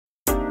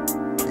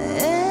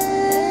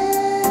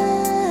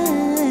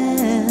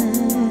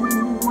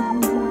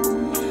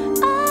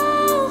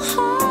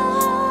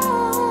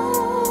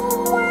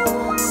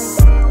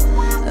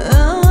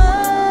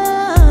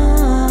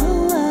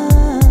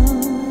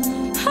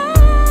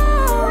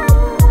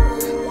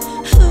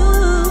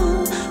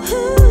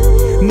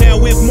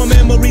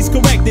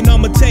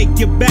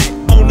you back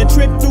on a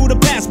trip through the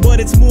past, but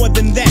it's more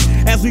than that.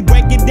 As we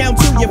break it down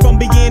to you from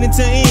beginning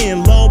to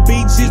end, Long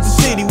Beach is the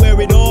city where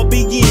it all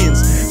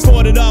begins.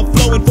 Started off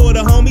flowing for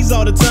the homies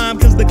all the time,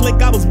 cause the clique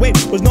I was with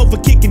was known for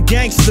kicking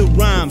gangster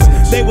rhymes.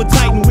 They were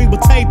tight and we were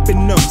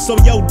taping them. So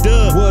yo,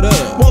 Dub, what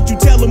up? Won't you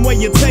tell them where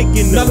you're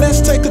taking them? Now let's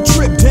take a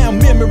trip down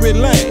memory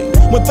lane,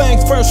 when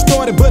things first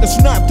started, but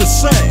it's not the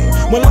same.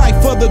 When life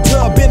for the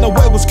Dub in a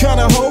way was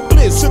kinda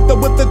hopeless, sipped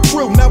up with the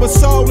crew, now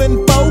it's all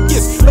in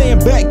focus. Laying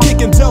back,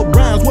 kicking dope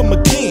rhymes with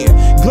McKen,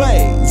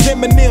 Glaze,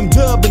 Eminem,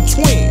 Dub, and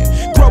Twin.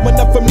 Growing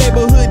up from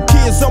neighborhood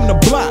kids on the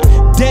block.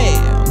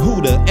 Damn,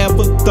 who'da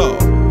ever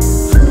thought? Who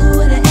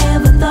woulda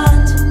ever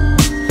thought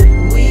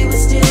we would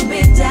still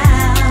be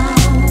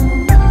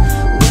down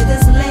with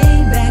this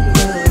laid back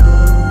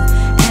groove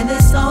and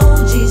this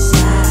OG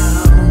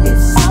sound?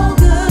 It's so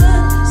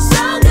good,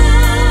 so good.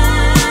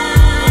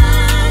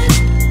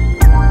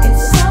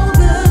 It's so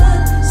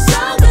good,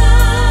 so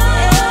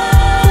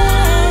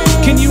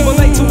good. Can you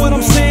relate to what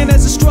I'm saying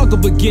as the struggle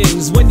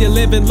begins? When you're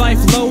living life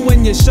low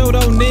and your show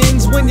don't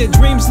ends, when your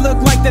dreams look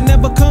like they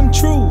never come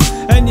true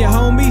and your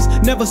homies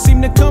never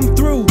seem to come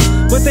through.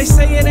 But they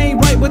say it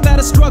ain't right without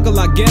a struggle,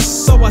 I guess.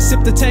 So I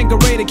sip the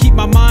Tanqueray to keep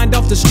my mind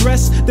off the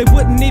stress. They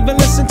wouldn't even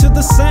listen to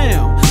the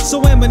sound.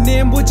 So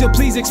Eminem, would you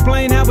please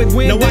explain how it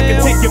went now down? I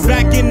can take you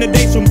back in the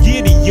days from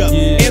Giddy Up.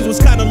 Ends was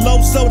kinda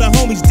low, so the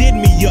homies did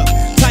me up.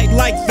 Tight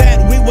like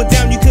that, we were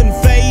down, you couldn't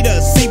fade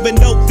us, even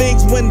though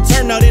things wouldn't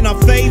turn out in our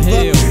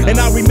favor. And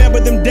I remember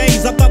them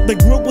days, I thought the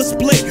group was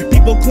split.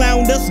 People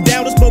clowned us,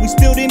 doubted us, but we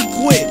still didn't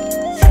quit.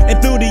 And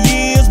through the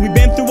years, we've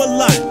been through a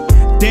lot.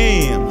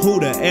 Damn,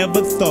 who'da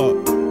ever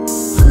thought?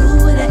 Who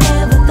woulda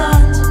ever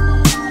thought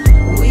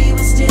we would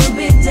still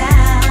be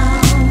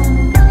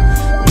down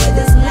with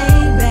this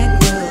laid back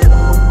groove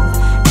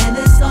and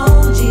this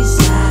OG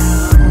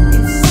sound?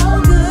 It's so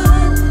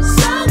good,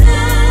 so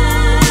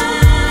good.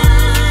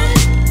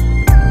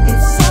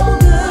 It's so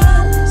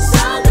good,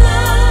 so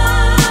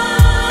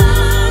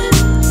good.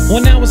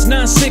 Well, now it's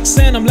 9-6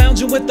 and I'm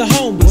lounging with the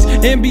homies.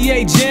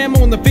 NBA Jam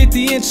on the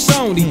 50-inch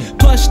Sony.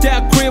 Plushed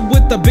out crib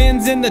with the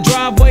Benz in the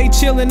driveway.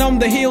 Chilling on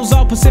the hills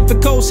off Pacific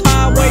Coast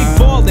Highway.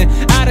 Ballin'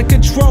 out of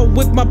control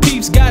with my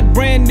peeps. Got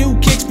brand new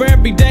kicks for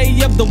every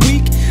day of the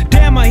week.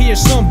 Damn, I hear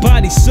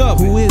somebody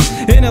subbing. Who is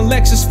it? In a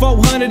Lexus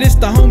 400, it's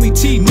the homie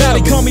T. Now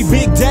they call me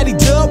Big Daddy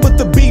Dub with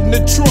the beat in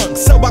the trunk.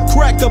 So I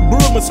crack a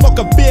broom and smoke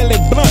a Philly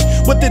blunt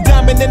with the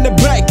diamond in the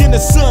back and the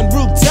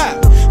sunroof top.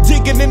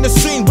 Digging in the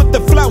scene with the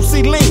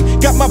flousy lean.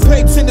 Got my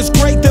papes and it's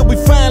great that we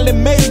finally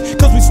made it,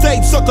 cause we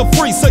stayed sucker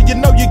free, so you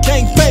know you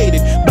can't fade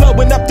it.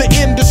 Blowing up the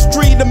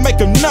industry to make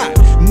them not.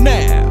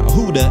 Now,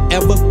 who'da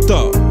ever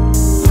thought?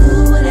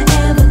 Who woulda